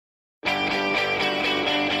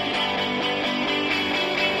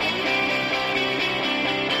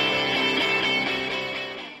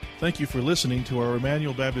Thank you for listening to our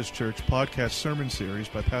Emmanuel Baptist Church podcast sermon series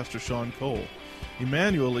by Pastor Sean Cole.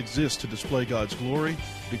 Emmanuel exists to display God's glory,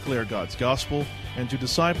 declare God's gospel, and to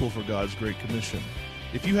disciple for God's Great Commission.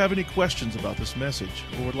 If you have any questions about this message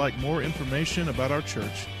or would like more information about our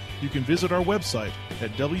church, you can visit our website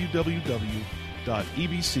at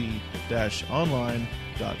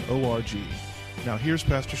www.ebc-online.org. Now here's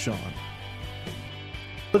Pastor Sean.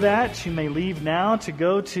 For that, you may leave now to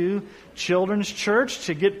go to Children's Church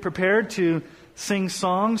to get prepared to sing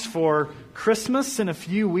songs for Christmas. In a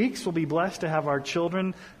few weeks, we'll be blessed to have our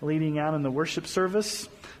children leading out in the worship service.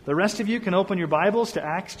 The rest of you can open your Bibles to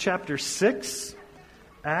Acts chapter 6.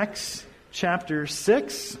 Acts chapter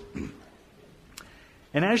 6.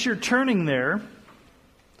 And as you're turning there,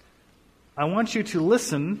 I want you to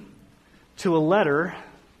listen to a letter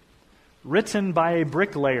written by a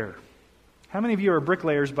bricklayer. How many of you are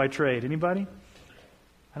bricklayers by trade? Anybody?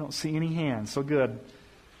 I don't see any hands, so good.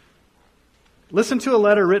 Listen to a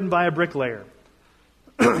letter written by a bricklayer.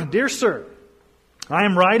 Dear Sir, I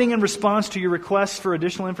am writing in response to your request for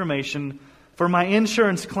additional information for my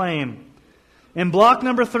insurance claim. In block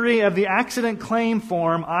number 3 of the accident claim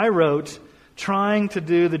form, I wrote, trying to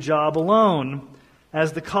do the job alone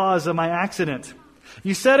as the cause of my accident.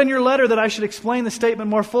 You said in your letter that I should explain the statement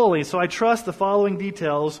more fully, so I trust the following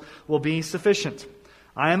details will be sufficient.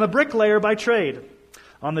 I am a bricklayer by trade.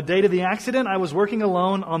 On the date of the accident, I was working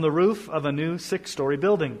alone on the roof of a new 6-story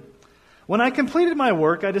building. When I completed my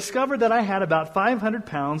work, I discovered that I had about 500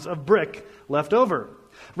 pounds of brick left over.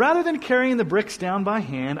 Rather than carrying the bricks down by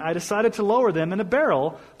hand, I decided to lower them in a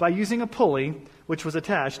barrel by using a pulley which was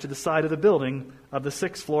attached to the side of the building of the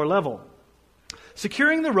 6th floor level.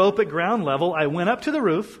 Securing the rope at ground level, I went up to the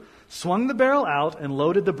roof, swung the barrel out, and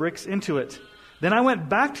loaded the bricks into it. Then I went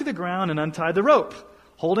back to the ground and untied the rope,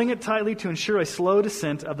 holding it tightly to ensure a slow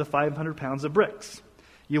descent of the 500 pounds of bricks.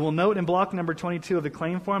 You will note in block number 22 of the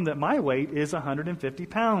claim form that my weight is 150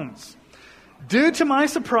 pounds. Due to my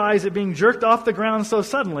surprise at being jerked off the ground so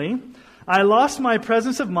suddenly, I lost my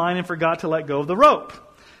presence of mind and forgot to let go of the rope.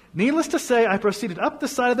 Needless to say, I proceeded up the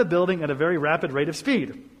side of the building at a very rapid rate of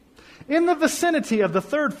speed. In the vicinity of the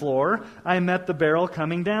 3rd floor, I met the barrel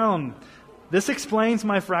coming down. This explains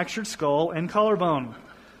my fractured skull and collarbone.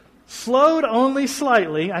 Slowed only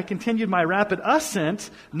slightly, I continued my rapid ascent,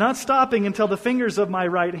 not stopping until the fingers of my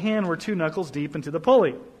right hand were 2 knuckles deep into the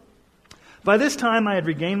pulley. By this time, I had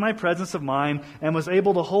regained my presence of mind and was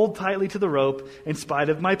able to hold tightly to the rope in spite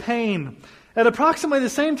of my pain. At approximately the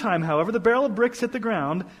same time, however, the barrel of bricks hit the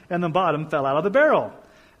ground and the bottom fell out of the barrel.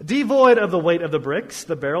 Devoid of the weight of the bricks,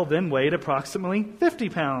 the barrel then weighed approximately 50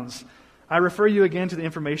 pounds. I refer you again to the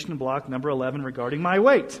information in block number 11 regarding my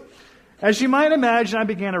weight. As you might imagine, I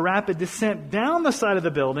began a rapid descent down the side of the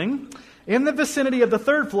building. In the vicinity of the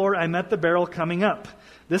 3rd floor, I met the barrel coming up.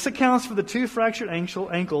 This accounts for the 2 fractured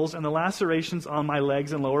ankles and the lacerations on my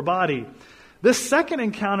legs and lower body. This second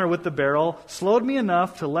encounter with the barrel slowed me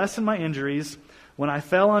enough to lessen my injuries when I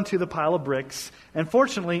fell onto the pile of bricks, and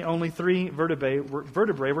fortunately only 3 vertebrae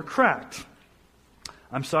were cracked.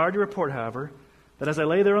 I'm sorry to report, however, that as I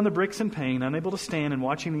lay there on the bricks in pain, unable to stand and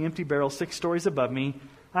watching the empty barrel 6 stories above me,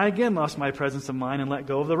 I again lost my presence of mind and let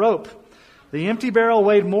go of the rope. The empty barrel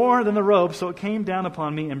weighed more than the rope, so it came down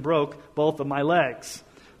upon me and broke both of my legs.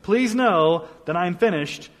 Please know that I'm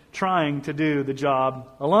finished trying to do the job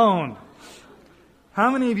alone.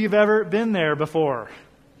 How many of you have ever been there before?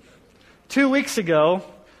 2 weeks ago,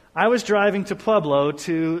 I was driving to Pueblo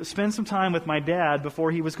to spend some time with my dad before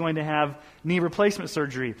he was going to have knee replacement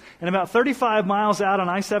surgery. And about 35 miles out on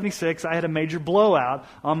I-76, I had a major blowout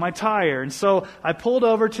on my tire. And so I pulled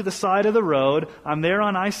over to the side of the road. I'm there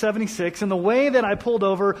on I-76. And the way that I pulled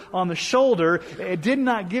over on the shoulder, it did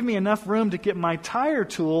not give me enough room to get my tire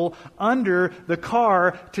tool under the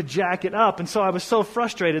car to jack it up. And so I was so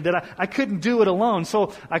frustrated that I couldn't do it alone.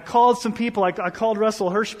 So I called some people. I called Russell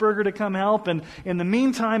Hirschberger to come help. And in the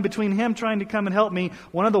meantime, between him trying to come and help me,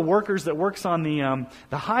 one of the workers that works on the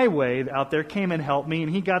highway out there came and helped me,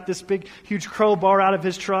 and he got this big, huge crowbar out of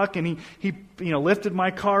his truck, and he lifted my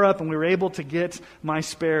car up, and we were able to get my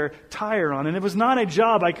spare tire on. And it was not a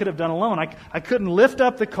job I could have done alone. I couldn't lift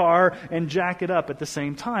up the car and jack it up at the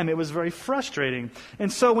same time. It was very frustrating.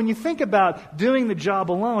 And so when you think about doing the job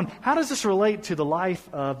alone, how does this relate to the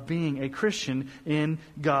life of being a Christian in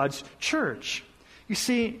God's church? You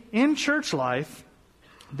see, in church life,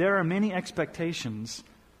 there are many expectations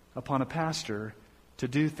upon a pastor to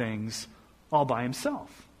do things all by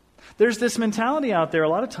himself. There's this mentality out there a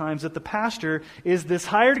lot of times that the pastor is this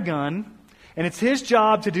hired gun, and it's his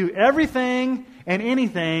job to do everything and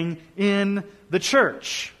anything in the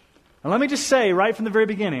church. And let me just say right from the very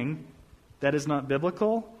beginning, that is not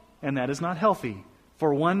biblical, and that is not healthy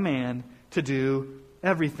for one man to do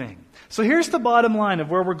everything. So here's the bottom line of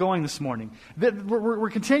where we're going this morning. We're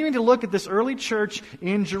continuing to look at this early church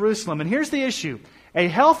in Jerusalem. And here's the issue. A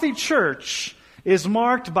healthy church is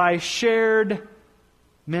marked by shared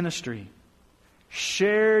ministry.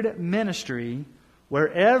 Shared ministry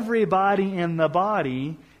where everybody in the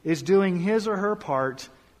body is doing his or her part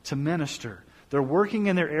to minister. They're working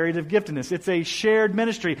in their area of giftedness. It's a shared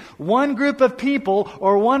ministry. One group of people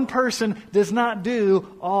or one person does not do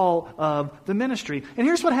all of the ministry. And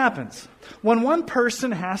here's what happens. When one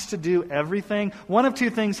person has to do everything, one of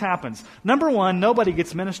two things happens. Number one, nobody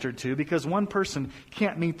gets ministered to because one person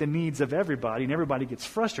can't meet the needs of everybody, and everybody gets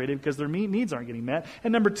frustrated because their needs aren't getting met.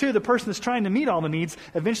 And number two, the person that's trying to meet all the needs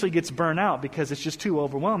eventually gets burnt out because it's just too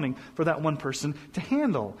overwhelming for that one person to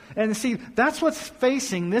handle. And see, that's what's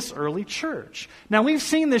facing this early church. Now, we've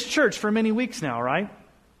seen this church for many weeks now, right?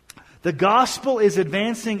 The gospel is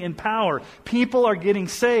advancing in power. People are getting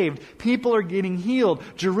saved. People are getting healed.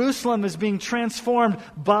 Jerusalem is being transformed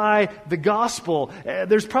by the gospel.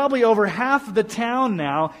 There's probably over half of the town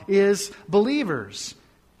now is believers.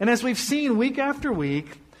 And as we've seen week after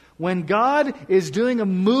week, when God is doing a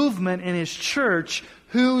movement in His church,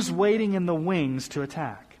 who's waiting in the wings to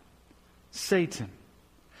attack? Satan.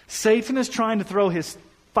 Satan is trying to throw his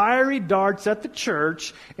fiery darts at the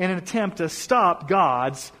church in an attempt to stop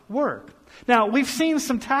God's work. Now, we've seen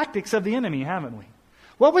some tactics of the enemy, haven't we?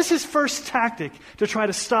 What was his first tactic to try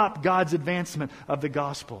to stop God's advancement of the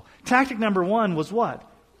gospel? Tactic number one was what?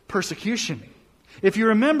 Persecution. If you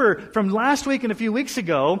remember from last week and a few weeks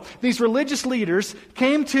ago, these religious leaders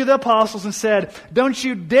came to the apostles and said, "Don't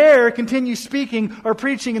you dare continue speaking or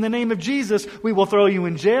preaching in the name of Jesus. We will throw you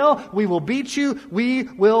in jail. We will beat you. We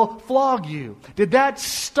will flog you." Did that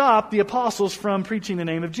stop the apostles from preaching the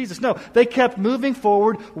name of Jesus? No. They kept moving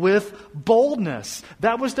forward with boldness.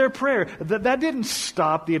 That was their prayer. That didn't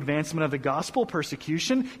stop the advancement of the gospel,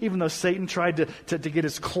 persecution, even though Satan tried to get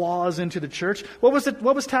his claws into the church. What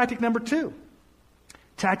was tactic number two?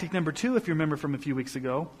 Tactic number two, if you remember from a few weeks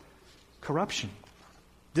ago, corruption,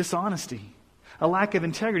 dishonesty, a lack of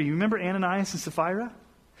integrity. You remember Ananias and Sapphira?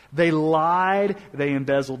 They lied, they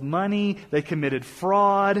embezzled money, they committed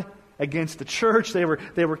fraud against the church. They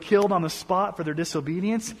were killed on the spot for their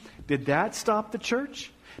disobedience. Did that stop the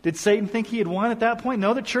church? Did Satan think he had won at that point?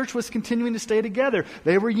 No, the church was continuing to stay together.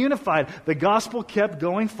 They were unified. The gospel kept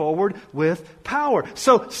going forward with power.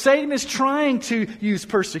 So Satan is trying to use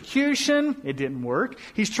persecution. It didn't work.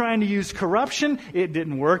 He's trying to use corruption. It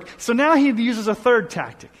didn't work. So now he uses a third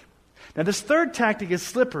tactic. Now this third tactic is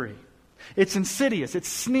slippery. It's insidious. It's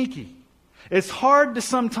sneaky. It's hard to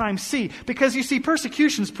sometimes see because you see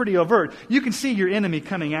persecution is pretty overt. You can see your enemy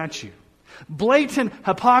coming at you. Blatant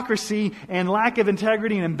hypocrisy and lack of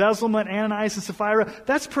integrity and embezzlement, Ananias and Sapphira,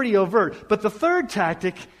 that's pretty overt. But the third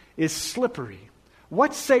tactic is slippery.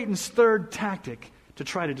 What's Satan's third tactic to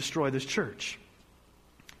try to destroy this church?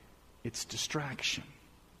 It's distraction.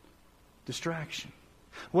 Distraction.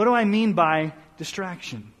 What do I mean by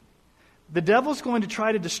distraction? The devil's going to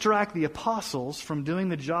try to distract the apostles from doing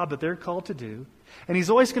the job that they're called to do. And he's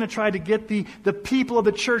always going to try to get the people of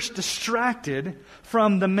the church distracted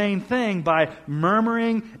from the main thing by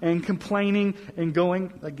murmuring and complaining and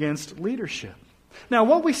going against leadership. Now,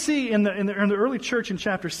 what we see in the early church in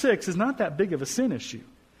chapter 6 is not that big of a sin issue.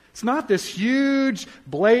 It's not this huge,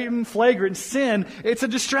 blatant, flagrant sin. It's a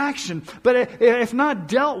distraction. But if not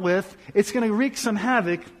dealt with, it's going to wreak some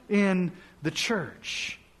havoc in the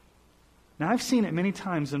church. Now, I've seen it many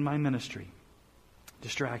times in my ministry.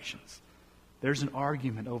 Distractions. There's an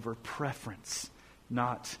argument over preference,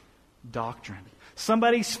 not doctrine.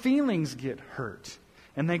 Somebody's feelings get hurt,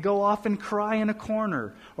 and they go off and cry in a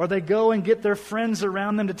corner, or they go and get their friends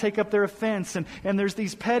around them to take up their offense, and there's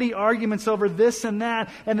these petty arguments over this and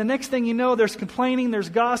that, and the next thing you know, there's complaining, there's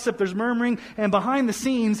gossip, there's murmuring, and behind the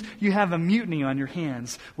scenes, you have a mutiny on your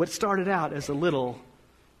hands. What started out as a little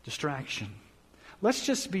distraction. Let's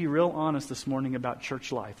just be real honest this morning about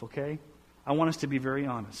church life, okay? I want us to be very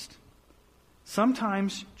honest.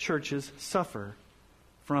 Sometimes churches suffer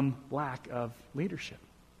from lack of leadership.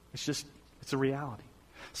 It's a reality.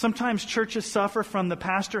 Sometimes churches suffer from the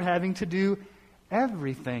pastor having to do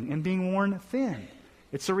everything and being worn thin.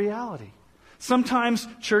 It's a reality. Sometimes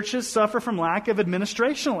churches suffer from lack of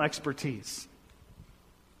administrational expertise.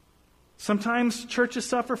 Sometimes churches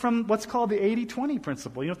suffer from what's called the 80-20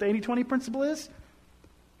 principle. You know what the 80-20 principle is?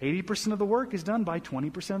 80% of the work is done by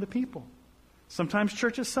 20% of the people. Sometimes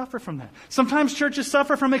churches suffer from that. Sometimes churches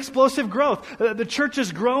suffer from explosive growth. The church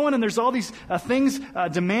is growing and there's all these things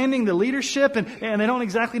demanding the leadership and they don't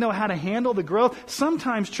exactly know how to handle the growth.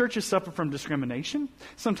 Sometimes churches suffer from discrimination.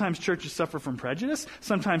 Sometimes churches suffer from prejudice.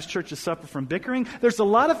 Sometimes churches suffer from bickering. There's a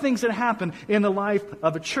lot of things that happen in the life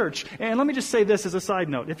of a church. And let me just say this as a side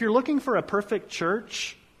note. If you're looking for a perfect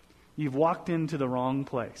church, you've walked into the wrong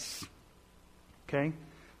place. Okay?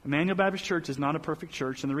 Emmanuel Baptist Church is not a perfect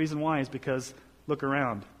church, and the reason why is because, look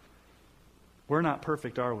around. We're not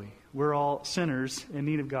perfect, are we? We're all sinners in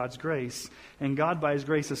need of God's grace, and God, by His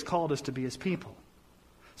grace, has called us to be His people.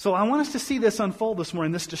 So I want us to see this unfold this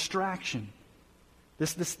morning, this distraction,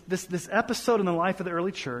 this episode in the life of the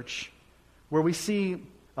early church, where we see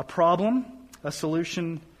a problem, a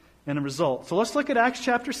solution, and a result. So let's look at Acts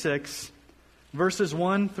chapter 6, verses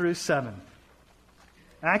 1 through 7.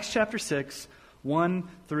 Acts chapter 6, 1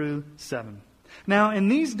 through 7. Now, in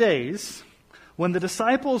these days, when the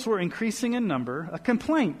disciples were increasing in number, a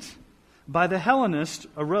complaint by the Hellenists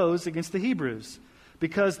arose against the Hebrews,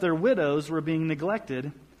 because their widows were being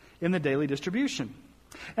neglected in the daily distribution.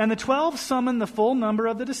 And the 12 summoned the full number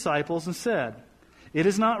of the disciples and said, "It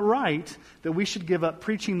is not right that we should give up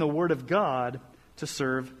preaching the word of God to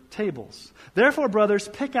serve tables. Therefore, brothers,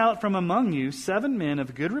 pick out from among you 7 men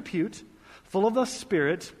of good repute, full of the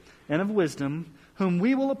Spirit and of wisdom, whom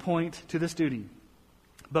we will appoint to this duty.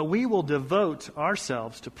 But we will devote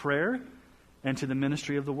ourselves to prayer and to the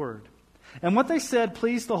ministry of the word." And what they said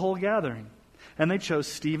pleased the whole gathering. And they chose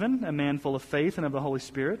Stephen, a man full of faith and of the Holy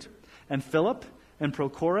Spirit, and Philip, and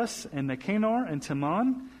Prochorus, and Nicanor, and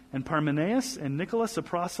Timon, and Parmenas, and Nicholas, a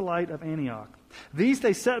proselyte of Antioch. These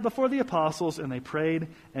they set before the apostles, and they prayed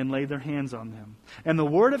and laid their hands on them. And the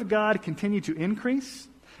word of God continued to increase,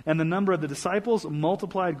 and the number of the disciples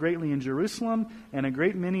multiplied greatly in Jerusalem, and a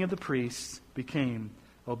great many of the priests became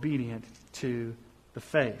obedient to the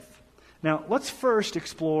faith. Now, let's first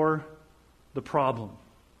explore the problem.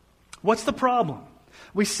 What's the problem?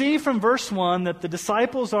 We see from verse 1 that the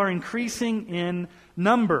disciples are increasing in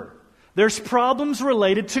number. There's problems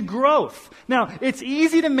related to growth. Now, it's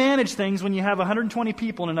easy to manage things when you have 120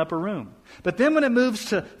 people in an upper room. But then when it moves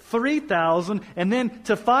to 3,000 and then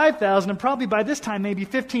to 5,000 and probably by this time maybe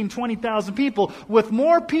 15, 20,000 people, with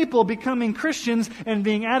more people becoming Christians and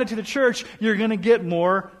being added to the church, you're going to get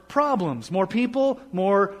more problems. More people,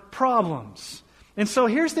 more problems. And so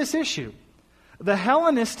here's this issue. The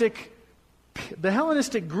Hellenistic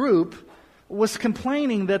group was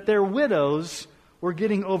complaining that their widows were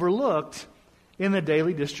getting overlooked in the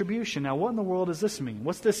daily distribution. Now, what in the world does this mean?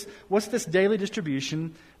 What's this daily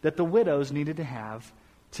distribution that the widows needed to have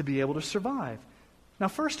to be able to survive? Now,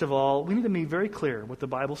 first of all, we need to be very clear what the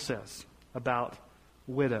Bible says about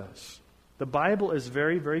widows. The Bible is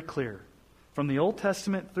very, very clear from the Old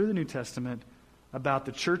Testament through the New Testament about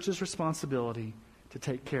the church's responsibility to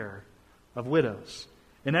take care of widows.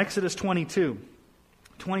 In Exodus 22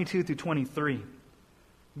 through 23,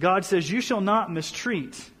 God says, "You shall not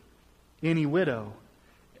mistreat any widow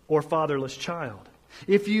or fatherless child.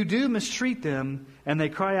 If you do mistreat them and they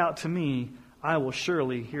cry out to me, I will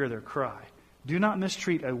surely hear their cry." Do not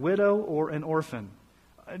mistreat a widow or an orphan.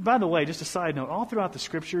 By the way, just a side note, all throughout the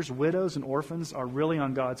Scriptures, widows and orphans are really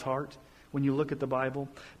on God's heart when you look at the Bible.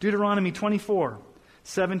 Deuteronomy 24,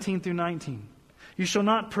 17 through 19. "You shall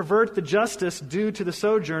not pervert the justice due to the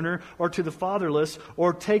sojourner or to the fatherless,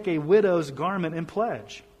 or take a widow's garment in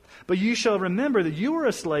pledge. But you shall remember that you were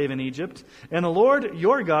a slave in Egypt, and the Lord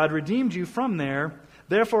your God redeemed you from there.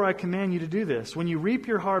 Therefore I command you to do this. When you reap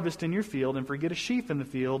your harvest in your field and forget a sheaf in the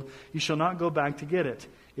field, you shall not go back to get it.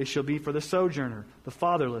 It shall be for the sojourner, the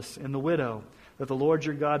fatherless, and the widow, that the Lord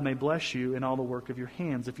your God may bless you in all the work of your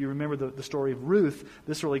hands." If you remember the story of Ruth,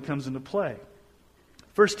 this really comes into play.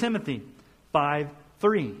 1 Timothy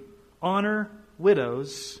 5:3. Honor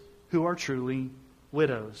widows who are truly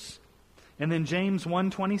widows. And then James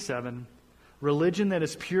 1:27. Religion that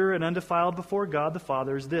is pure and undefiled before God the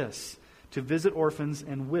Father is this: to visit orphans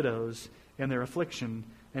and widows in their affliction,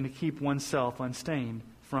 and to keep oneself unstained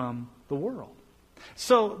from the world.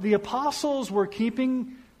 So the apostles were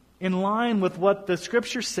keeping in line with what the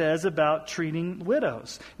Scripture says about treating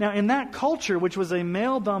widows. Now, in that culture, which was a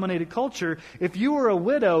male-dominated culture, if you were a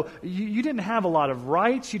widow, you didn't have a lot of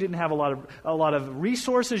rights, you didn't have a lot of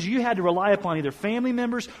resources. You had to rely upon either family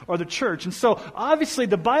members or the church. And so, obviously,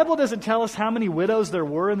 the Bible doesn't tell us how many widows there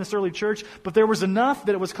were in this early church, but there was enough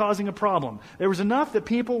that it was causing a problem. There was enough that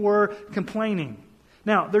people were complaining.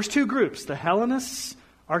 Now, there's two groups. The Hellenists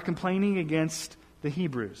are complaining against the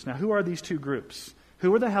Hebrews. Now, who are these two groups?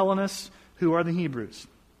 Who are the Hellenists? Who are the Hebrews?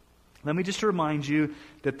 Let me just remind you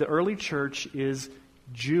that the early church is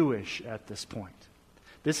Jewish at this point.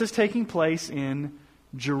 This is taking place in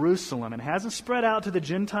Jerusalem. It hasn't spread out to the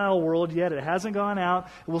Gentile world yet. It hasn't gone out.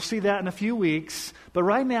 We'll see that in a few weeks. But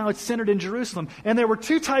right now it's centered in Jerusalem. And there were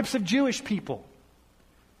two types of Jewish people.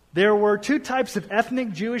 There were two types of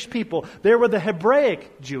ethnic Jewish people. There were the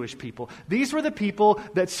Hebraic Jewish people. These were the people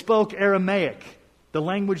that spoke Aramaic, the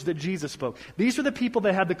language that Jesus spoke. These were the people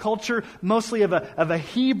that had the culture mostly of a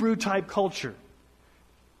Hebrew-type culture.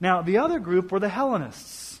 Now, the other group were the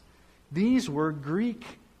Hellenists. These were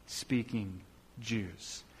Greek-speaking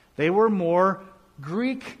Jews. They were more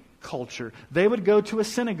Greek culture. They would go to a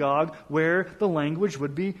synagogue where the language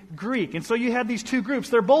would be Greek. And so you had these two groups.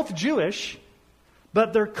 They're both Jewish,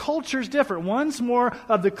 but their culture's different. One's more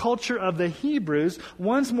of the culture of the Hebrews,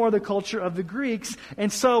 one's more the culture of the Greeks.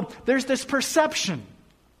 And so there's this perception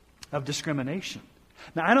of discrimination.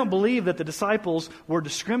 Now, I don't believe that the disciples were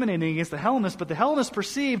discriminating against the Hellenists, but the Hellenists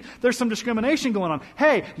perceived there's some discrimination going on.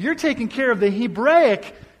 Hey, you're taking care of the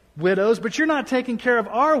Hebraic widows, but you're not taking care of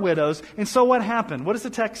our widows. And so what happened? What does the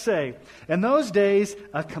text say? In those days,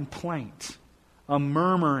 a complaint, a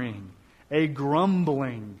murmuring, a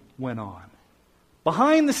grumbling went on.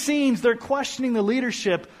 Behind the scenes, they're questioning the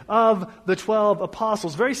leadership of the 12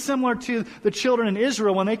 apostles. Very similar to the children in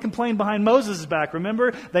Israel when they complained behind Moses' back.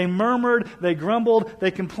 Remember? They murmured, they grumbled,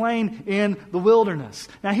 they complained in the wilderness.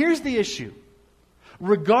 Now here's the issue.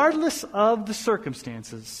 Regardless of the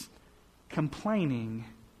circumstances, complaining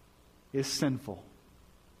is sinful.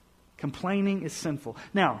 Complaining is sinful.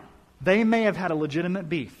 Now, they may have had a legitimate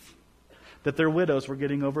beef that their widows were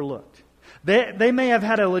getting overlooked. They may have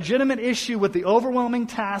had a legitimate issue with the overwhelming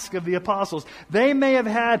task of the apostles. They may have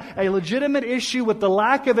had a legitimate issue with the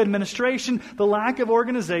lack of administration, the lack of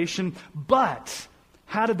organization. But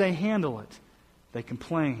how did they handle it? They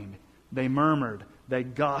complained. They murmured. They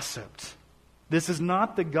gossiped. This is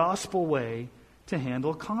not the gospel way to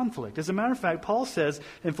handle conflict. As a matter of fact, Paul says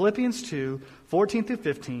in Philippians 2, 14 through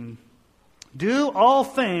 15, do all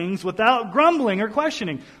things without grumbling or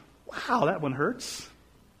questioning. Wow, that one hurts.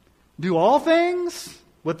 Do all things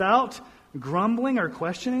without grumbling or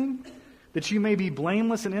questioning, that you may be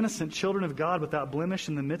blameless and innocent, children of God, without blemish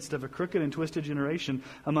in the midst of a crooked and twisted generation,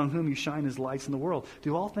 among whom you shine as lights in the world.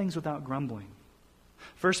 Do all things without grumbling.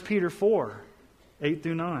 1 Peter 4, 8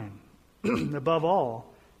 through 9. Above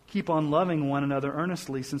all, keep on loving one another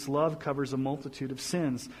earnestly, since love covers a multitude of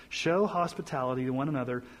sins. Show hospitality to one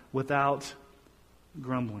another without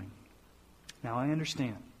grumbling. Now, I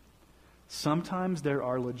understand. Sometimes there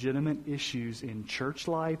are legitimate issues in church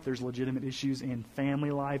life. There's legitimate issues in family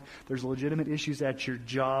life. There's legitimate issues at your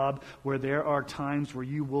job where there are times where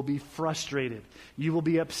you will be frustrated. You will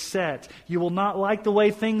be upset. You will not like the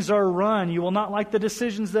way things are run. You will not like the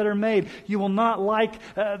decisions that are made. You will not like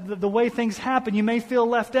the way things happen. You may feel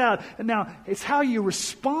left out. Now, it's how you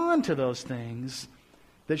respond to those things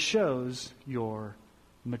that shows your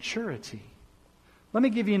maturity. Let me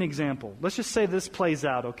give you an example. Let's just say this plays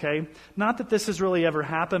out, okay? Not that this has really ever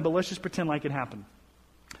happened, but let's just pretend like it happened.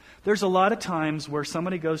 There's a lot of times where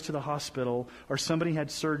somebody goes to the hospital or somebody had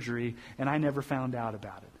surgery and I never found out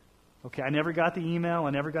about it. Okay, I never got the email,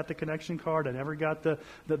 I never got the connection card, I never got the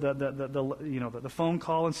phone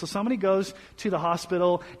call. And so somebody goes to the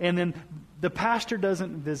hospital and then the pastor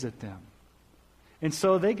doesn't visit them. And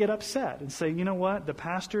so they get upset and say, you know what, the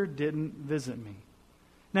pastor didn't visit me.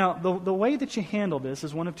 Now, the way that you handle this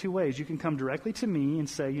is one of two ways. You can come directly to me and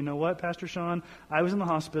say, you know what, Pastor Sean, I was in the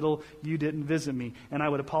hospital, you didn't visit me. And I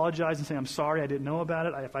would apologize and say, I'm sorry, I didn't know about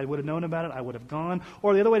it. If I would have known about it, I would have gone.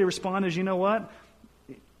 Or the other way to respond is, you know what,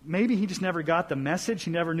 maybe he just never got the message.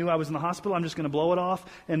 He never knew I was in the hospital. I'm just going to blow it off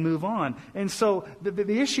and move on. And so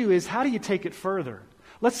the issue is, how do you take it further?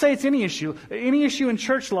 Let's say it's any issue in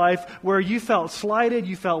church life where you felt slighted,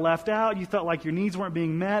 you felt left out, you felt like your needs weren't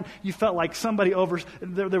being met, you felt like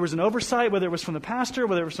there was an oversight, whether it was from the pastor,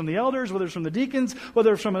 whether it was from the elders, whether it was from the deacons,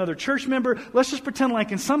 whether it was from another church member. Let's just pretend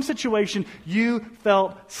like in some situation you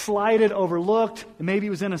felt slighted, overlooked, and maybe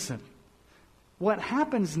it was innocent. What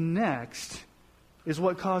happens next is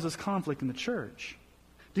what causes conflict in the church.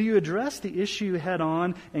 Do you address the issue head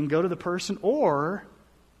on and go to the person, or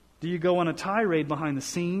do you go on a tirade behind the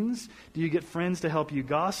scenes? Do you get friends to help you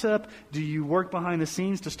gossip? Do you work behind the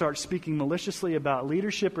scenes to start speaking maliciously about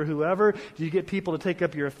leadership or whoever? Do you get people to take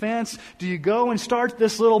up your offense? Do you go and start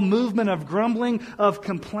this little movement of grumbling, of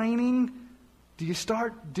complaining? Do you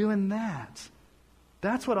start doing that?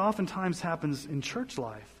 That's what oftentimes happens in church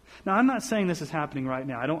life. Now, I'm not saying this is happening right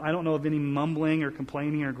now. I don't know of any mumbling or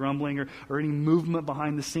complaining or grumbling or any movement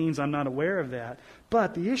behind the scenes. I'm not aware of that.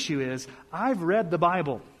 But the issue is, I've read the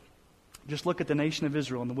Bible. Just look at the nation of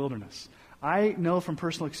Israel in the wilderness. I know from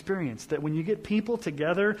personal experience that when you get people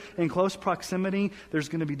together in close proximity, there's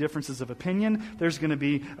going to be differences of opinion. There's going to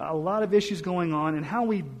be a lot of issues going on, and how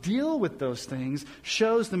we deal with those things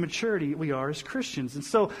shows the maturity we are as Christians. And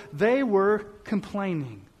so they were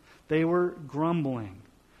complaining. They were grumbling.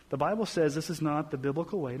 The Bible says this is not the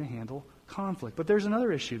biblical way to handle conflict. But there's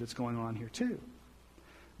another issue that's going on here too.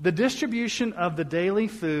 The distribution of the daily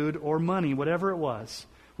food or money, whatever it was.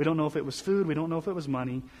 We don't know if it was food. We don't know if it was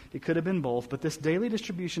money. It could have been both. But this daily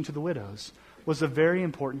distribution to the widows was a very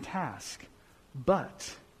important task.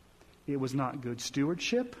 But it was not good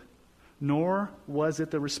stewardship, nor was it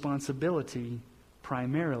the responsibility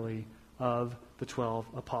primarily of the 12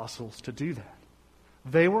 apostles to do that.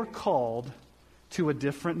 They were called to a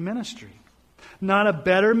different ministry. Not a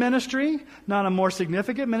better ministry, not a more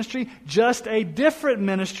significant ministry, just a different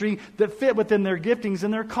ministry that fit within their giftings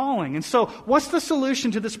and their calling. And so, what's the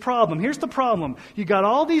solution to this problem? Here's the problem. You got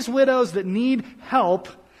all these widows that need help.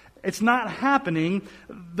 It's not happening.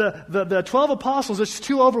 The 12 apostles, it's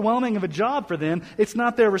too overwhelming of a job for them. It's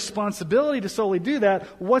not their responsibility to solely do that.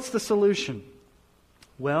 What's the solution?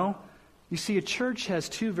 Well, you see, a church has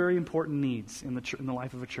two very important needs in the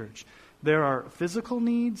life of a church. There are physical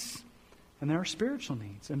needs and there are spiritual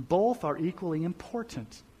needs, and both are equally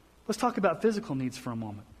important. Let's talk about physical needs for a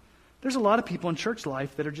moment. There's a lot of people in church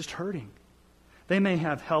life that are just hurting. They may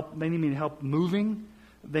have help, they need help moving,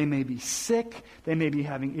 they may be sick, they may be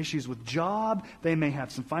having issues with job, they may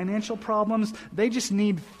have some financial problems. They just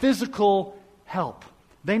need physical help.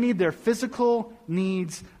 They need their physical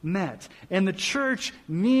needs met. And the church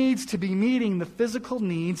needs to be meeting the physical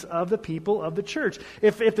needs of the people of the church.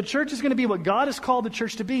 If the church is going to be what God has called the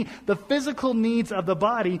church to be, the physical needs of the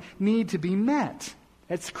body need to be met.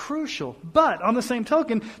 It's crucial. But on the same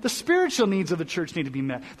token, the spiritual needs of the church need to be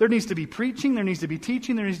met. There needs to be preaching, there needs to be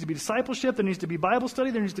teaching, there needs to be discipleship, there needs to be Bible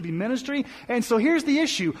study, there needs to be ministry. And so here's the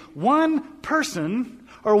issue. One person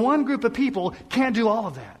or one group of people can't do all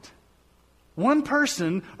of that. One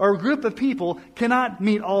person or a group of people cannot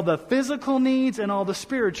meet all the physical needs and all the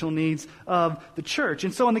spiritual needs of the church.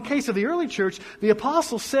 And so in the case of the early church, the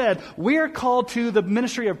apostles said, we are called to the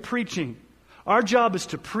ministry of preaching. Our job is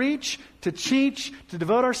to preach, to teach, to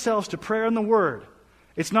devote ourselves to prayer and the Word.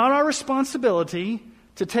 It's not our responsibility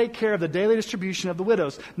to take care of the daily distribution of the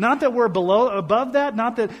widows. Not that we're above that,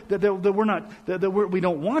 not that we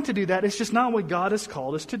don't want to do that. It's just not what God has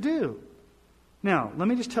called us to do. Now, let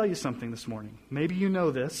me just tell you something this morning. Maybe you know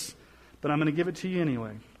this, but I'm going to give it to you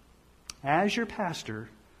anyway. As your pastor,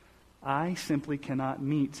 I simply cannot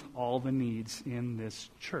meet all the needs in this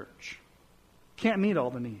church. Can't meet all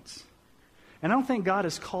the needs. And I don't think God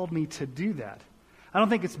has called me to do that. I don't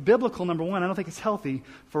think it's biblical, number one. I don't think it's healthy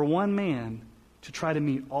for one man to try to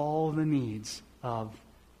meet all the needs of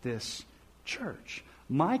this church.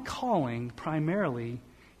 My calling primarily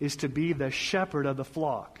is to be the shepherd of the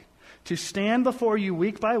flock. To stand before you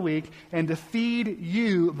week by week and to feed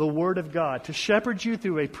you the Word of God. To shepherd you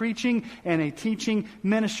through a preaching and a teaching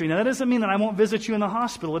ministry. Now that doesn't mean that I won't visit you in the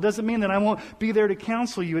hospital. It doesn't mean that I won't be there to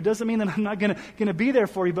counsel you. It doesn't mean that I'm not going to be there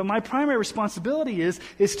for you. But my primary responsibility is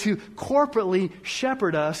to corporately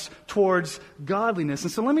shepherd us towards godliness.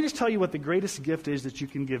 And so let me just tell you what the greatest gift is that you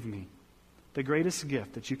can give me. The greatest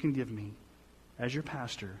gift that you can give me as your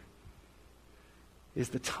pastor is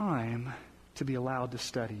the time to be allowed to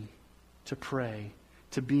study, to pray,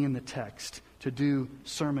 to be in the text, to do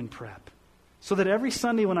sermon prep. So that every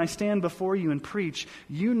Sunday when I stand before you and preach,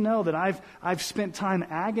 you know that I've spent time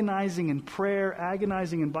agonizing in prayer,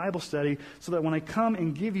 agonizing in Bible study, so that when I come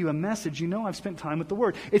and give you a message, you know I've spent time with the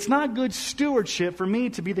Word. It's not good stewardship for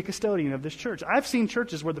me to be the custodian of this church. I've seen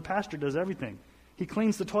churches where the pastor does everything. He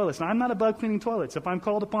cleans the toilets. Now, I'm not above cleaning toilets. If I'm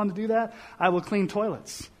called upon to do that, I will clean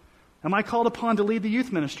toilets. Am I called upon to lead the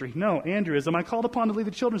youth ministry? No, Andrew is. Am I called upon to lead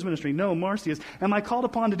the children's ministry? No, Marcy is. Am I called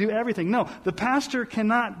upon to do everything? No, the pastor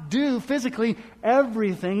cannot do physically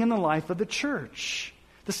everything in the life of the church.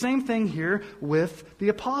 The same thing here with the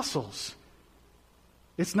apostles.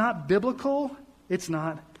 It's not biblical. It's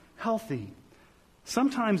not healthy.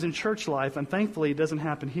 Sometimes in church life, and thankfully it doesn't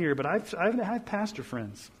happen here, but I have pastor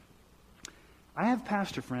friends. I have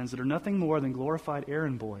pastor friends that are nothing more than glorified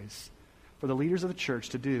errand boys for the leaders of the church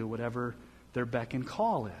to do whatever their beck and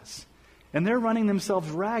call is. And they're running themselves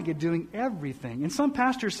ragged doing everything. And some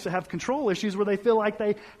pastors have control issues where they feel like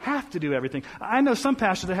they have to do everything. I know some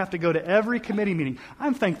pastors that have to go to every committee meeting.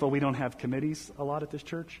 I'm thankful we don't have committees a lot at this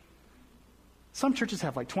church. Some churches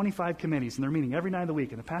have like 25 committees and they're meeting every night of the week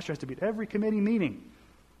and the pastor has to be at every committee meeting.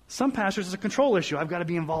 Some pastors, it's a control issue. I've got to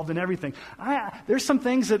be involved in everything. There's some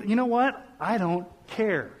things that, you know what? I don't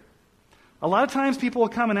care. A lot of times people will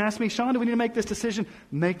come and ask me, Sean, do we need to make this decision?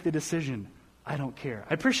 Make the decision. I don't care.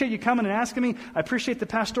 I appreciate you coming and asking me. I appreciate the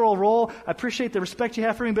pastoral role. I appreciate the respect you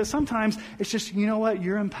have for me. But sometimes it's just, you know what?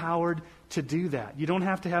 You're empowered to do that. You don't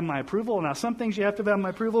have to have my approval. Now, some things you have to have my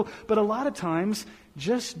approval. But a lot of times,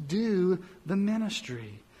 just do the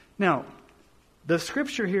ministry. Now, the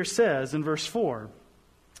scripture here says in verse 4,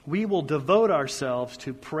 we will devote ourselves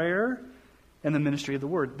to prayer and the ministry of the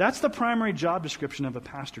word. That's the primary job description of a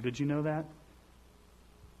pastor. Did you know that?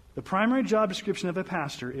 The primary job description of a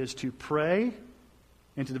pastor is to pray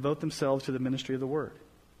and to devote themselves to the ministry of the word.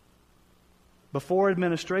 Before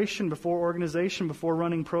administration, before organization, before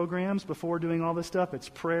running programs, before doing all this stuff, it's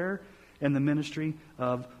prayer and the ministry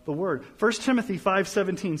of the word. 1 Timothy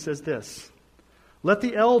 5:17 says this, let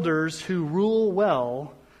the elders who rule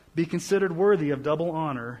well be considered worthy of double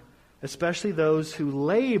honor, especially those who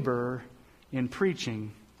labor in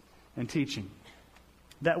preaching and teaching.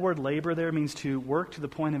 That word labor there means to work to the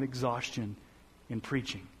point of exhaustion in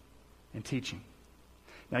preaching and teaching.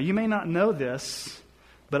 Now, you may not know this,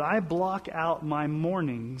 but I block out my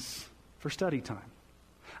mornings for study time.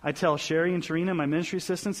 I tell Sherry and Tarina, my ministry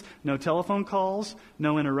assistants, no telephone calls,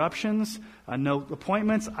 no interruptions, no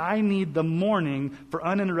appointments. I need the morning for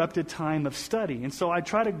uninterrupted time of study. And so I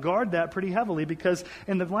try to guard that pretty heavily because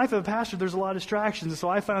in the life of a pastor, there's a lot of distractions. And so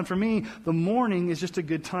I found for me, the morning is just a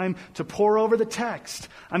good time to pore over the text.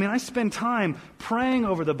 I mean, I spend time praying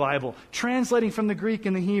over the Bible, translating from the Greek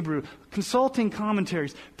and the Hebrew, consulting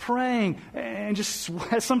commentaries, praying, and just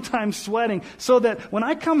sometimes sweating, so that when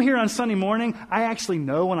I come here on Sunday morning, I actually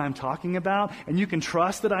know what I'm talking about, and you can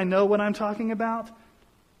trust that I know what I'm talking about.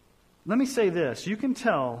 Let me say this. You can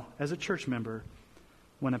tell as a church member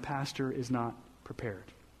when a pastor is not prepared.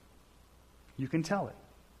 You can tell it.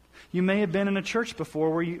 You may have been in a church before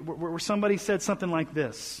where somebody said something like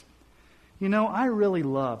this. You know, I really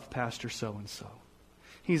love Pastor so-and-so.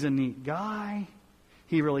 He's a neat guy.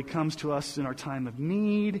 He really comes to us in our time of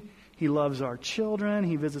need. He loves our children.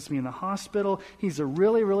 He visits me in the hospital. He's a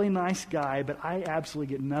really, really nice guy, but I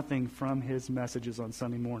absolutely get nothing from his messages on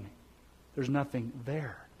Sunday morning. There's nothing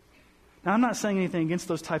there. Now, I'm not saying anything against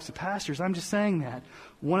those types of pastors. I'm just saying that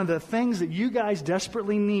one of the things that you guys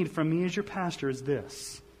desperately need from me as your pastor is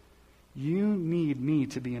this. You need me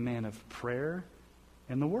to be a man of prayer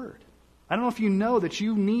and the Word. I don't know if you know that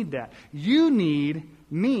you need that. You need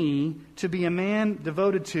me to be a man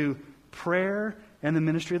devoted to prayer and the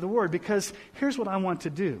ministry of the Word, because here's what I want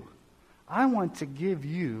to do. I want to give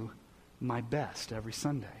you my best every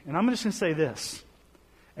Sunday. And I'm just going to say this.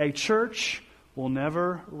 A church will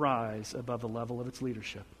never rise above the level of its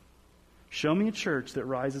leadership. Show me a church that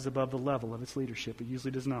rises above the level of its leadership. It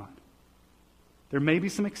usually does not. There may be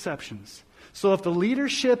some exceptions. So if the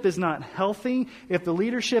leadership is not healthy, if the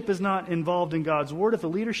leadership is not involved in God's Word, if the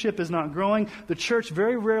leadership is not growing, the church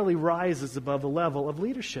very rarely rises above the level of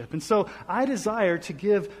leadership. And so I desire to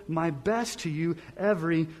give my best to you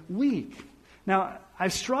every week. Now,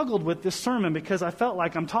 I've struggled with this sermon because I felt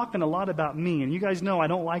like I'm talking a lot about me. And you guys know I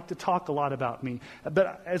don't like to talk a lot about me.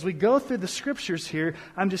 But as we go through the scriptures here,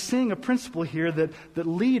 I'm just seeing a principle here that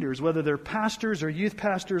leaders, whether they're pastors or youth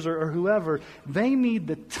pastors or whoever, they need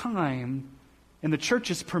the time and the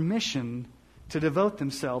church's permission to devote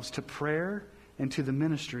themselves to prayer and to the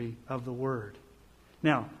ministry of the Word.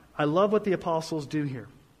 Now, I love what the apostles do here.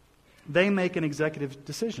 They make an executive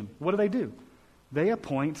decision. What do? They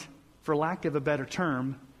appoint, for lack of a better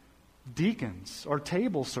term, deacons or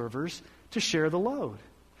table servers to share the load.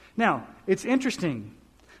 Now, it's interesting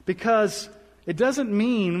because it doesn't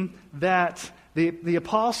mean that the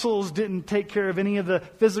apostles didn't take care of any of the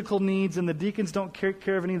physical needs and the deacons don't take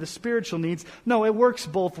care of any of the spiritual needs. No, it works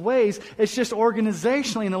both ways. It's just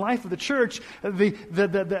organizationally in the life of the church,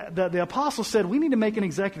 the apostles said, we need to make an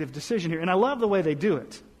executive decision here. And I love the way they do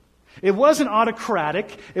it. It wasn't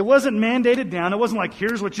autocratic. It wasn't mandated down. It wasn't like,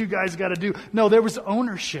 here's what you guys got to do. No, there was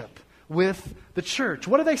ownership with the church.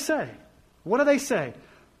 What do they say? What do they say?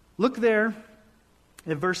 Look there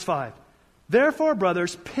at verse 5. Therefore,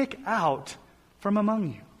 brothers, pick out from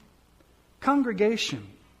among you. Congregation,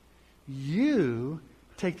 you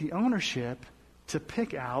take the ownership to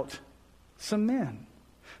pick out some men.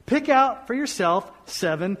 Pick out for yourself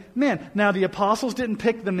 7 men. Now, the apostles didn't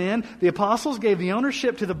pick the men. The apostles gave the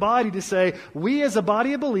ownership to the body to say, we as a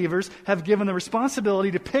body of believers have given the responsibility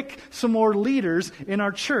to pick some more leaders in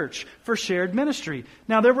our church for shared ministry.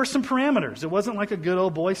 Now, there were some parameters. It wasn't like a good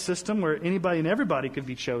old boy system where anybody and everybody could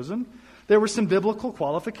be chosen. There were some biblical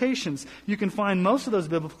qualifications. You can find most of those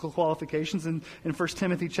biblical qualifications in 1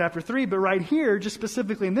 Timothy chapter 3. But right here, just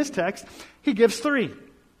specifically in this text, he gives 3.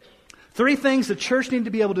 3 things the church needed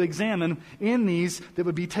to be able to examine in these that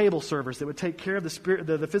would be table servers, that would take care of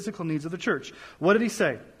the physical needs of the church. What did he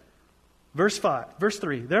say? Verse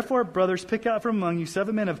 3. Therefore, brothers, pick out from among you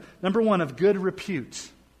 7 men of, number 1, of good repute.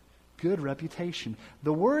 Good reputation.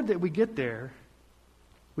 The word that we get there,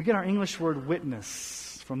 we get our English word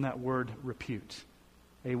witness from that word repute.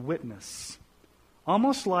 A witness.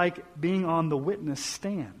 Almost like being on the witness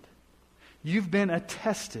stand. You've been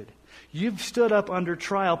attested. You've stood up under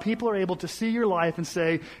trial. People are able to see your life and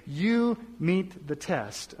say, you meet the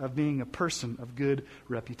test of being a person of good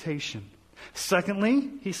reputation. Secondly,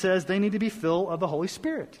 he says they need to be filled of the Holy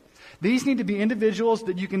Spirit. These need to be individuals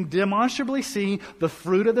that you can demonstrably see the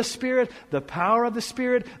fruit of the Spirit, the power of the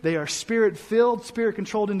Spirit. They are Spirit-filled,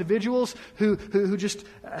 Spirit-controlled individuals who just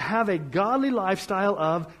have a godly lifestyle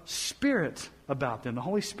of Spirit about them, the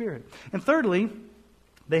Holy Spirit. And thirdly,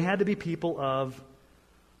 they had to be people of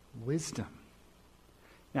wisdom.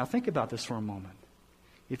 Now think about this for a moment.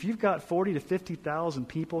 If you've got 40 to 50,000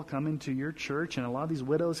 people coming to your church and a lot of these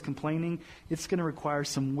widows complaining, it's going to require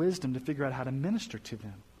some wisdom to figure out how to minister to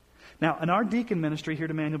them. Now, in our deacon ministry here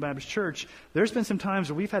at Emmanuel Baptist Church, there's been some times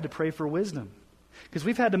where we've had to pray for wisdom. Because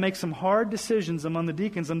we've had to make some hard decisions among the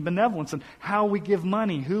deacons on benevolence and how we give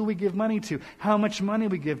money, who we give money to, how much money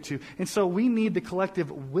we give to. And so we need the collective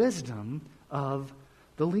wisdom of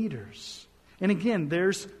the leaders. And again,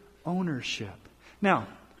 there's ownership. Now,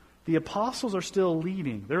 the apostles are still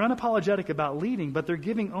leading. They're unapologetic about leading, but they're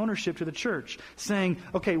giving ownership to the church, saying,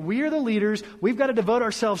 okay, we are the leaders. We've got to devote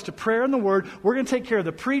ourselves to prayer and the Word. We're going to take care of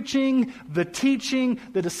the preaching, the teaching,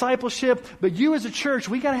 the discipleship. But you as a church,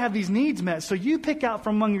 we got to have these needs met. So you pick out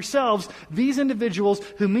from among yourselves these individuals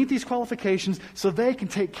who meet these qualifications so they can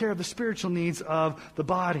take care of the spiritual needs of the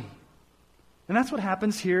body. And that's what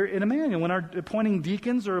happens here in Emmanuel. When our appointing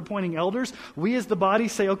deacons or appointing elders, we as the body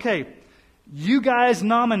say, okay, you guys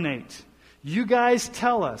nominate. You guys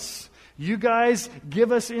tell us. You guys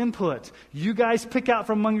give us input. You guys pick out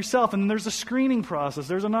from among yourself. And there's a screening process.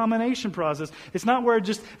 There's a nomination process. It's not where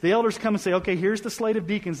just the elders come and say, okay, here's the slate of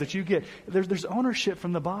deacons that you get. There's ownership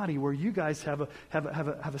from the body where you guys have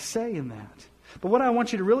a say in that. But what I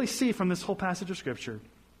want you to really see from this whole passage of Scripture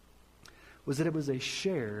was that it was a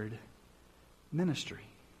shared ministry.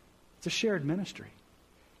 It's a shared ministry.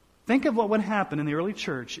 Think of what would happen in the early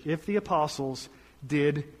church if the apostles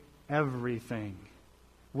did everything.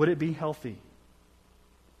 Would it be healthy?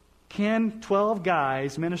 Can 12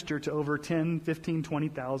 guys minister to over 10, 15,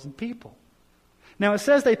 20,000 people? Now it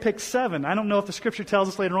says they picked 7. I don't know if the Scripture tells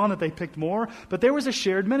us later on that they picked more, but there was a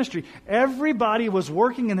shared ministry. Everybody was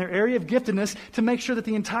working in their area of giftedness to make sure that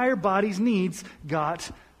the entire body's needs got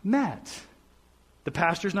met. The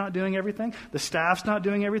pastor's not doing everything. The staff's not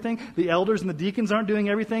doing everything. The elders and the deacons aren't doing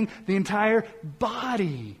everything. The entire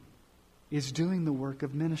body is doing the work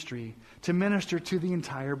of ministry to minister to the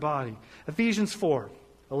entire body. Ephesians 4,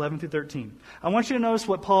 11 through 13. I want you to notice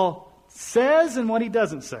what Paul says and what he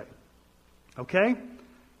doesn't say. Okay?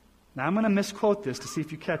 Now I'm going to misquote this to see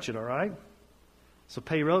if you catch it, all right? So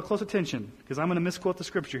pay real close attention because I'm going to misquote the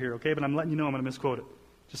Scripture here, okay? But I'm letting you know I'm going to misquote it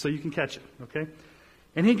just so you can catch it, okay?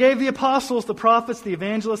 And he gave the apostles, the prophets, the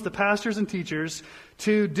evangelists, the pastors and teachers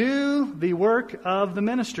to do the work of the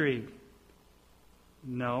ministry.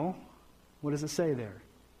 No. What does it say there?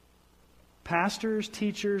 Pastors,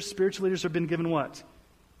 teachers, spiritual leaders have been given what?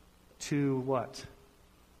 To what?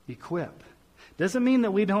 Equip. Doesn't mean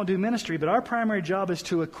that we don't do ministry, but our primary job is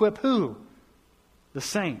to equip who? The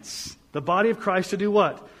saints. The body of Christ to do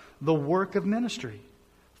what? The work of ministry.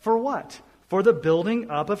 For what? For the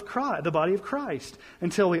building up of Christ, the body of Christ,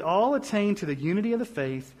 until we all attain to the unity of the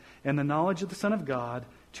faith and the knowledge of the Son of God,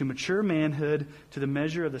 to mature manhood, to the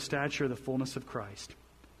measure of the stature of the fullness of Christ.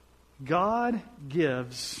 God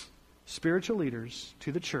gives spiritual leaders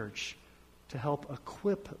to the church to help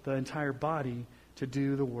equip the entire body to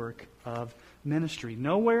do the work of ministry.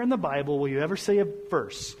 Nowhere in the Bible will you ever see a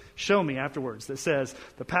verse, show me afterwards, that says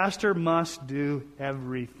the pastor must do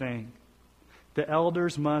everything. The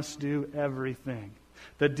elders must do everything.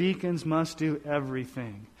 The deacons must do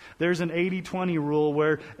everything. There's an 80-20 rule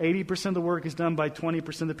where 80% of the work is done by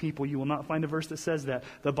 20% of the people. You will not find a verse that says that.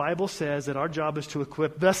 The Bible says that our job is to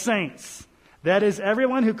equip the saints. That is,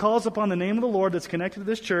 everyone who calls upon the name of the Lord that's connected to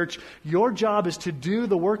this church, your job is to do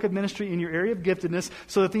the work of ministry in your area of giftedness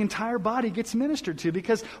so that the entire body gets ministered to,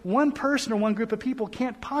 because one person or one group of people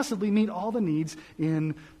can't possibly meet all the needs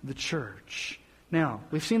in the church. Now,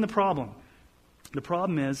 we've seen the problem. The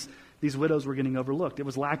problem is these widows were getting overlooked. It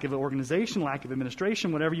was lack of organization, lack of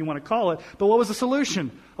administration, whatever you want to call it. But what was the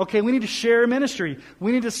solution? Okay, we need to share ministry.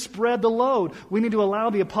 We need to spread the load. We need to allow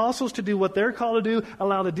the apostles to do what they're called to do,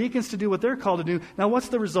 allow the deacons to do what they're called to do. Now, what's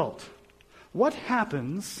the result? What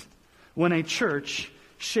happens when a church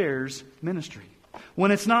shares ministry?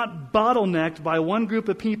 When it's not bottlenecked by one group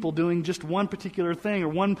of people doing just one particular thing or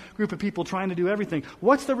one group of people trying to do everything.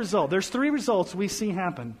 What's the result? There's 3 results we see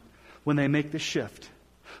happen when they make this shift.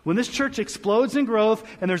 When this church explodes in growth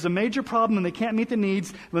and there's a major problem and they can't meet the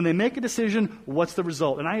needs, when they make a decision, what's the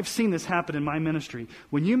result? And I have seen this happen in my ministry.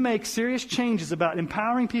 When you make serious changes about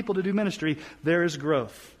empowering people to do ministry, there is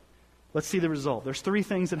growth. Let's see the result. There's 3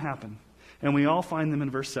 things that happen, and we all find them in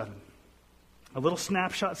verse 7. A little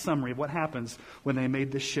snapshot summary of what happens when they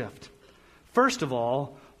made this shift. First of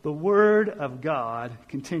all, the Word of God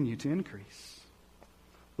continued to increase.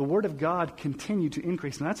 The Word of God continued to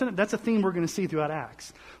increase. And that's a theme we're going to see throughout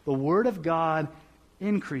Acts. The Word of God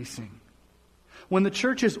increasing. When the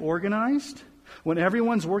church is organized, when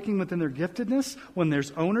everyone's working within their giftedness, when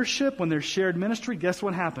there's ownership, when there's shared ministry, guess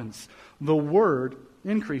what happens? The Word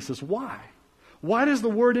increases. Why? Why does the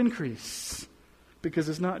Word increase? Because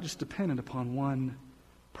it's not just dependent upon one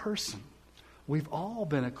person. We've all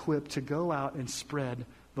been equipped to go out and spread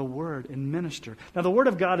the Word and minister. Now, the Word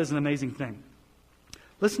of God is an amazing thing.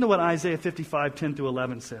 Listen to what Isaiah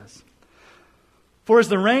 55:10-11 says. For as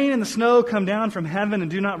the rain and the snow come down from heaven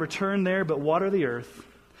and do not return there, but water the earth,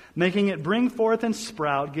 making it bring forth and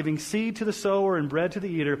sprout, giving seed to the sower and bread to the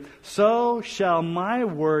eater, so shall my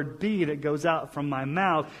word be that goes out from my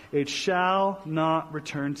mouth. It shall not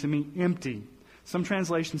return to me empty. Some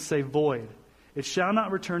translations say void. It shall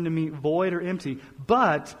not return to me void or empty,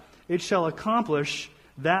 but it shall accomplish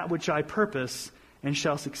that which I purpose and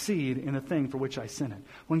shall succeed in the thing for which I sent it.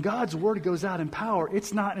 When God's Word goes out in power,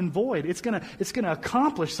 it's not in void. It's going to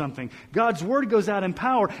accomplish something. God's Word goes out in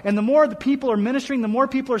power, and the more the people are ministering, the more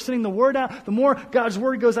people are sending the Word out, the more God's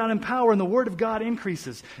Word goes out in power, and the Word of God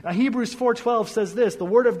increases. Hebrews 4:12 says this, the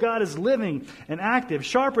Word of God is living and active,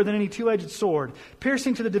 sharper than any two-edged sword,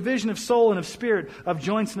 piercing to the division of soul and of spirit, of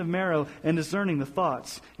joints and of marrow, and discerning the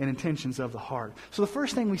thoughts and intentions of the heart. So the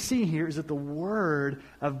first thing we see here is that the Word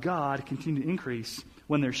of God continued to increase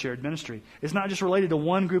when there's shared ministry. It's not just related to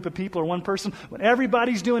one group of people or one person. When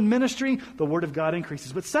everybody's doing ministry, the Word of God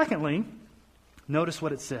increases. But secondly, notice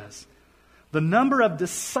what it says. The number of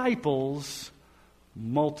disciples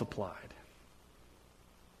multiplied.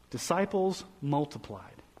 Disciples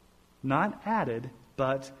multiplied. Not added,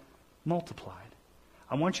 but multiplied.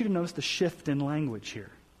 I want you to notice the shift in language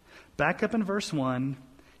here. Back up in verse 1,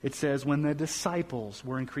 it says, when the disciples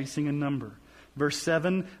were increasing in number. Verse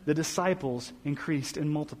 7, the disciples increased and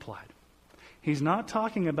multiplied. He's not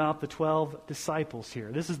talking about the 12 disciples here.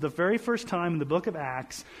 This is the very first time in the book of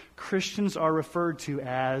Acts Christians are referred to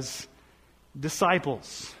as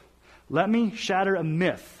disciples. Let me shatter a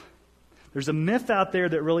myth. There's a myth out there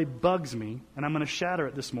that really bugs me, and I'm going to shatter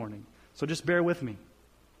it this morning. So just bear with me.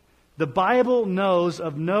 The Bible knows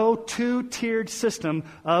of no two-tiered system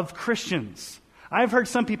of Christians. I've heard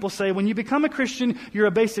some people say, when you become a Christian, you're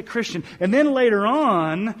a basic Christian. And then later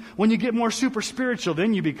on, when you get more super spiritual,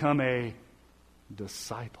 then you become a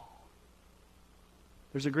disciple.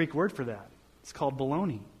 There's a Greek word for that. It's called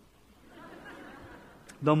baloney.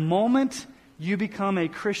 The moment you become a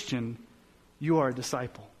Christian, you are a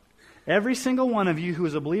disciple. Every single one of you who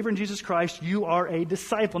is a believer in Jesus Christ, you are a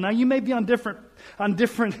disciple. Now, you may be on different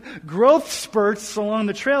growth spurts along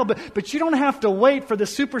the trail, but you don't have to wait for the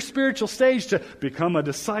super spiritual stage to become a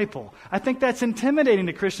disciple. I think that's intimidating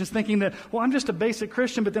to Christians, thinking that, well, I'm just a basic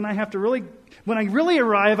Christian, but then I have to when I really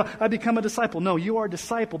arrive, I become a disciple. No, you are a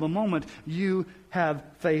disciple the moment you have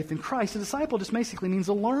faith in Christ. A disciple just basically means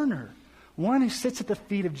a learner. One who sits at the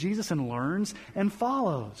feet of Jesus and learns and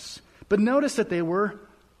follows. But notice that they were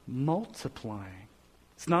multiplying.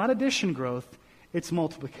 It's not addition growth, it's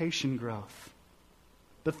multiplication growth.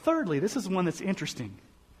 But thirdly, this is one that's interesting.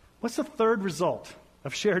 What's the third result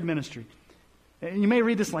of shared ministry? And you may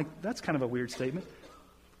read this like, that's kind of a weird statement.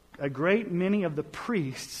 A great many of the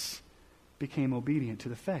priests became obedient to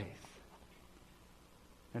the faith.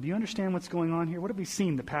 Now, do you understand what's going on here? What have we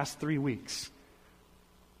seen the past 3 weeks?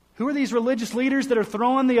 Who are these religious leaders that are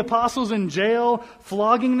throwing the apostles in jail,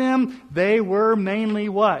 flogging them? They were mainly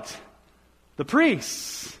what? The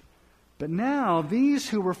priests. But now, these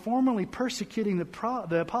who were formerly persecuting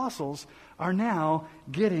the apostles are now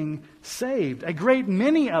getting saved. A great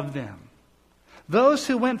many of them. Those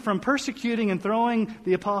who went from persecuting and throwing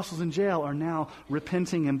the apostles in jail are now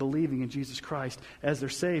repenting and believing in Jesus Christ as their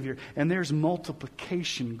Savior. And there's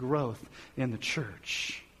multiplication growth in the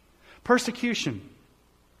church. Persecution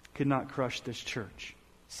could not crush this church.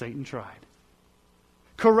 Satan tried.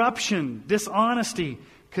 Corruption, dishonesty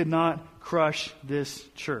could not crush this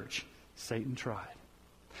church. Satan tried.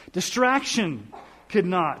 Distraction could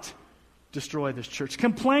not destroy this church.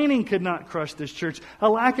 Complaining could not crush this church. A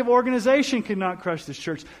lack of organization could not crush this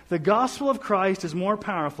church. The gospel of Christ is more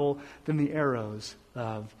powerful than the arrows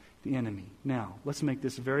of the enemy. Now, let's make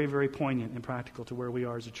this very, very poignant and practical to where we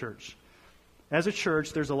are as a church. As a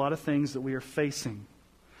church, there's a lot of things that we are facing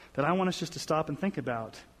that I want us just to stop and think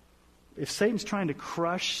about. If Satan's trying to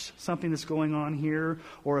crush something that's going on here,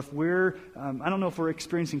 or if we're, I don't know if we're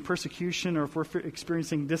experiencing persecution, or if we're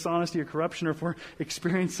experiencing dishonesty or corruption, or if we're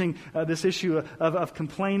experiencing this issue of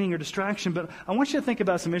complaining or distraction, but I want you to think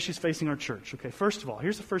about some issues facing our church. Okay, first of all,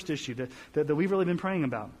 here's the first issue that we've really been praying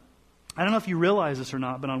about. I don't know if you realize this or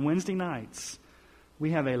not, but on Wednesday nights,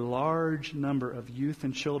 we have a large number of youth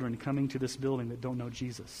and children coming to this building that don't know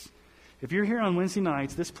Jesus. If you're here on Wednesday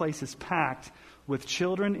nights, this place is packed with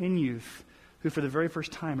children and youth who for the very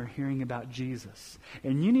first time are hearing about Jesus.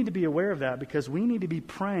 And you need to be aware of that because we need to be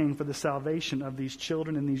praying for the salvation of these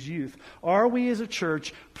children and these youth. Are we as a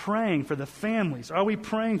church praying for the families? Are we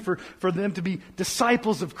praying for them to be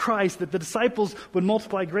disciples of Christ, that the disciples would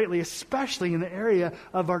multiply greatly, especially in the area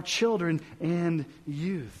of our children and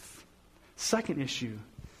youth? Second issue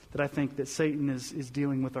that I think that Satan is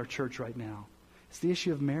dealing with our church right now is the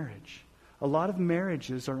issue of marriage. A lot of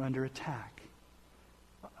marriages are under attack.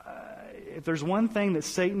 If there's one thing that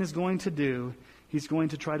Satan is going to do, he's going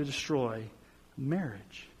to try to destroy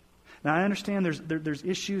marriage. Now, I understand there's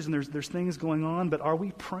issues and there's things going on, but are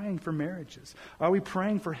we praying for marriages? Are we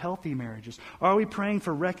praying for healthy marriages? Are we praying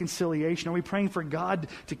for reconciliation? Are we praying for God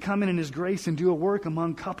to come in His grace and do a work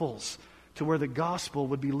among couples to where the gospel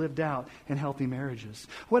would be lived out in healthy marriages?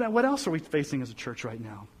 What else are we facing as a church right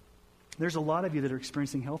now? There's a lot of you that are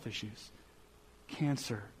experiencing health issues.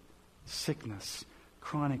 Cancer, sickness,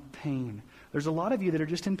 chronic pain. There's a lot of you that are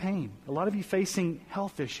just in pain. A lot of you facing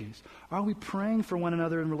health issues. Are we praying for one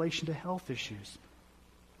another in relation to health issues?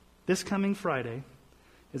 This coming Friday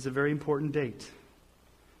is a very important date.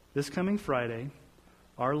 This coming Friday,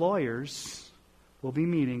 our lawyers will be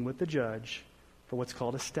meeting with the judge for what's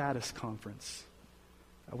called a status conference.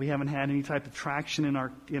 We haven't had any type of traction in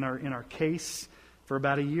our case for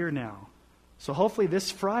about a year now. So hopefully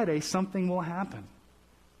this Friday something will happen.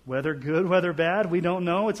 Whether good, whether bad, we don't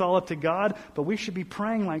know. It's all up to God. But we should be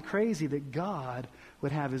praying like crazy that God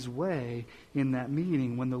would have His way in that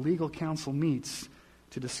meeting when the legal counsel meets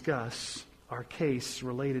to discuss our case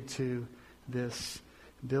related to this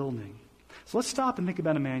building. So let's stop and think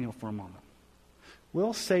about Emmanuel for a moment.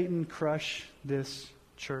 Will Satan crush this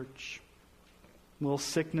church? Will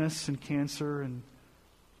sickness and cancer and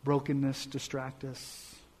brokenness distract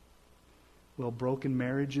us? Will broken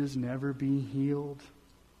marriages never be healed?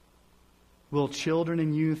 Will children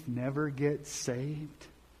and youth never get saved?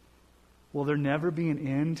 Will there never be an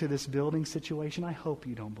end to this building situation? I hope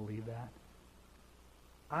you don't believe that.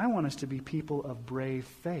 I want us to be people of brave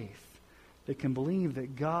faith that can believe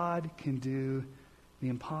that God can do the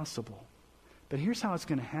impossible. But here's how it's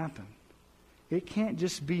going to happen. It can't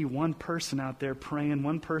just be one person out there praying,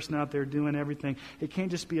 one person out there doing everything. It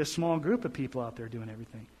can't just be a small group of people out there doing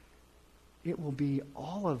everything. It will be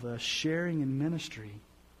all of us sharing in ministry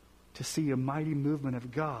to see a mighty movement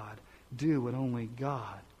of God do what only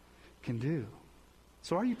God can do.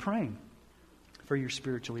 So are you praying for your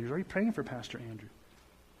spiritual leaders? Are you praying for Pastor Andrew?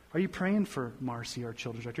 Are you praying for Marcy, our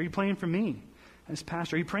children's director? Are you praying for me as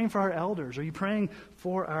pastor? Are you praying for our elders? Are you praying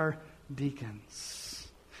for our deacons?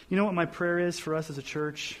 You know what my prayer is for us as a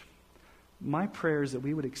church? My prayer is that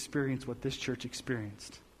we would experience what this church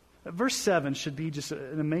experienced. Verse 7 should be just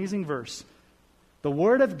an amazing verse. The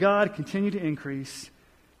word of God continued to increase,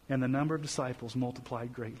 and the number of disciples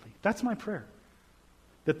multiplied greatly. That's my prayer.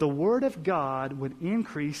 That the word of God would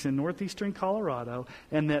increase in northeastern Colorado,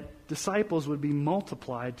 and that disciples would be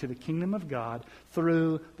multiplied to the kingdom of God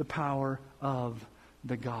through the power of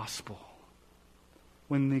the gospel.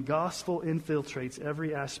 When the gospel infiltrates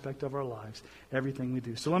every aspect of our lives, everything we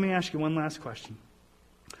do. So let me ask you one last question.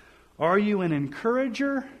 Are you an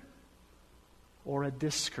encourager or a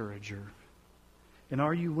discourager? And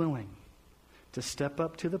are you willing to step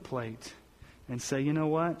up to the plate and say, you know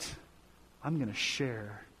what? I'm going to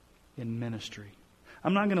share in ministry.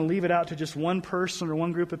 I'm not going to leave it out to just one person or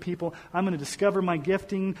one group of people. I'm going to discover my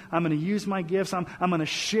gifting. I'm going to use my gifts. I'm going to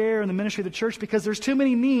share in the ministry of the church because there's too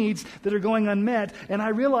many needs that are going unmet. And I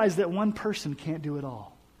realize that one person can't do it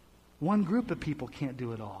all. One group of people can't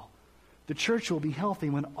do it all. The church will be healthy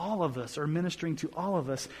when all of us are ministering to all of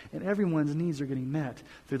us and everyone's needs are getting met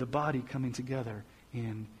through the body coming together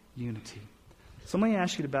in unity. So let me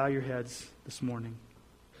ask you to bow your heads this morning.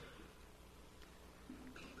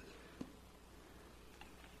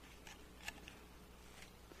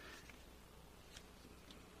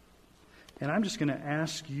 And I'm just going to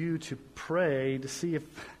ask you to pray to see if,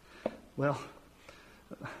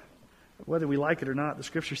 whether we like it or not, the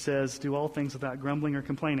Scripture says, do all things without grumbling or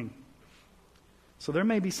complaining. So there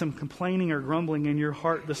may be some complaining or grumbling in your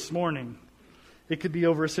heart this morning. It could be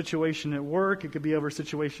over a situation at work. It could be over a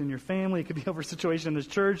situation in your family. It could be over a situation in this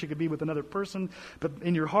church. It could be with another person. But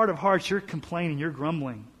in your heart of hearts, you're complaining. You're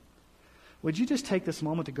grumbling. Would you just take this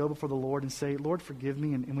moment to go before the Lord and say, Lord, forgive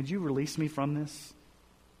me, and would you release me from this?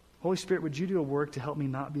 Holy Spirit, would you do a work to help me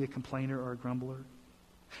not be a complainer or a grumbler?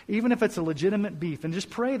 Even if it's a legitimate beef, and just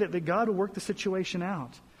pray that God will work the situation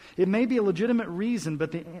out. It may be a legitimate reason,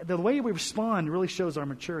 but the way we respond really shows our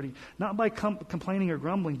maturity. Not by complaining or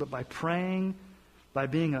grumbling, but by praying, by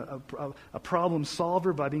being a problem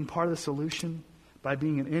solver, by being part of the solution, by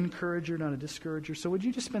being an encourager, not a discourager. So would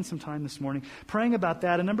you just spend some time this morning praying about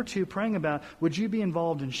that? And number 2, praying about, would you be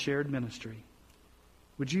involved in shared ministry?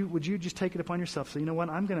 Would you just take it upon yourself? So you know what?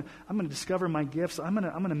 I'm going to discover my gifts. I'm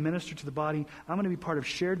going to minister to the body. I'm going to be part of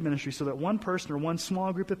shared ministry so that one person or one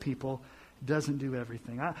small group of people doesn't do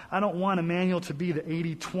everything. I don't want Emmanuel to be the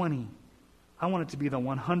 80-20. I want it to be the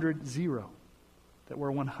 100-0. That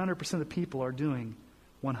where 100% of the people are doing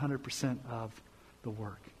 100% of the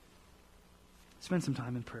work. Spend some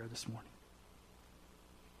time in prayer this morning.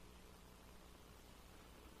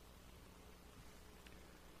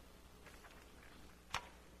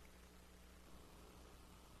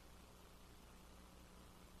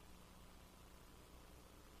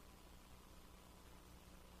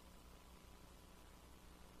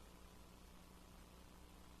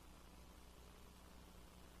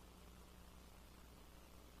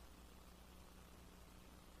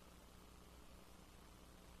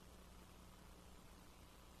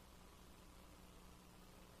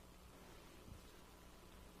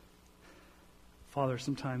 Father,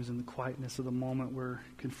 sometimes in the quietness of the moment, we're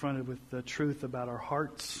confronted with the truth about our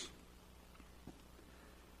hearts.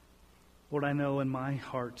 Lord, I know in my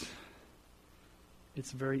heart,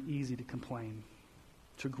 it's very easy to complain,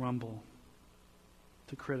 to grumble,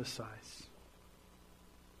 to criticize.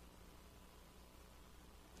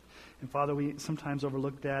 And Father, we sometimes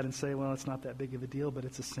overlook that and say, well, it's not that big of a deal, but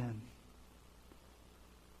it's a sin.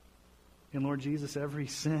 And Lord Jesus, every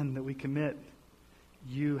sin that we commit,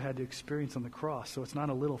 you had to experience on the cross. So it's not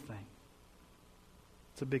a little thing.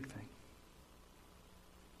 It's a big thing.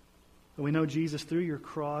 But we know, Jesus, through your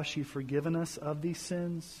cross, you've forgiven us of these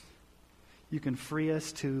sins. You can free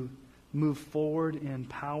us to move forward in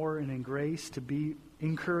power and in grace, to be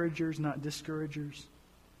encouragers, not discouragers,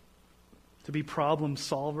 to be problem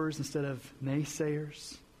solvers instead of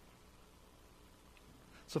naysayers.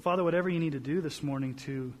 So, Father, whatever you need to do this morning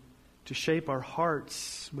to shape our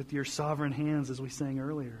hearts with your sovereign hands, as we sang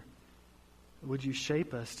earlier, would you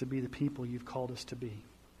shape us to be the people you've called us to be?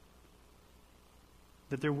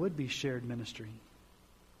 That there would be shared ministry.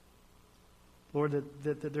 Lord,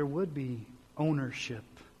 that there would be ownership.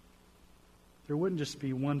 There wouldn't just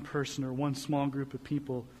be one person or one small group of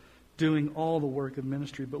people doing all the work of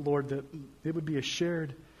ministry, but Lord, that it would be a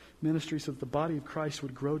shared ministry so that the body of Christ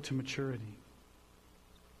would grow to maturity.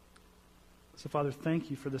 So, Father,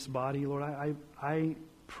 thank you for this body. Lord, I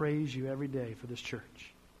praise you every day for this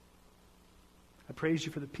church. I praise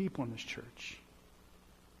you for the people in this church.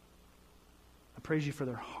 I praise you for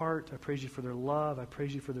their heart. I praise you for their love. I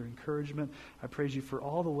praise you for their encouragement. I praise you for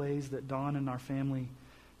all the ways that Dawn and our family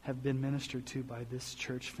have been ministered to by this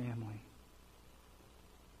church family.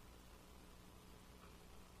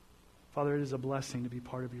 Father, it is a blessing to be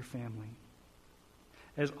part of your family.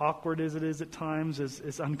 As awkward as it is at times,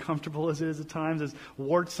 as uncomfortable as it is at times, as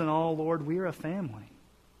warts and all, Lord, we are a family.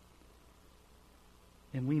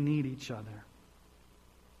 And we need each other.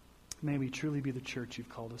 May we truly be the church you've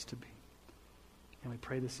called us to be. And we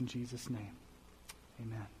pray this in Jesus' name.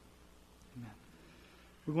 Amen. Amen.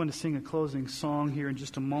 We're going to sing a closing song here in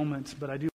just a moment, but I do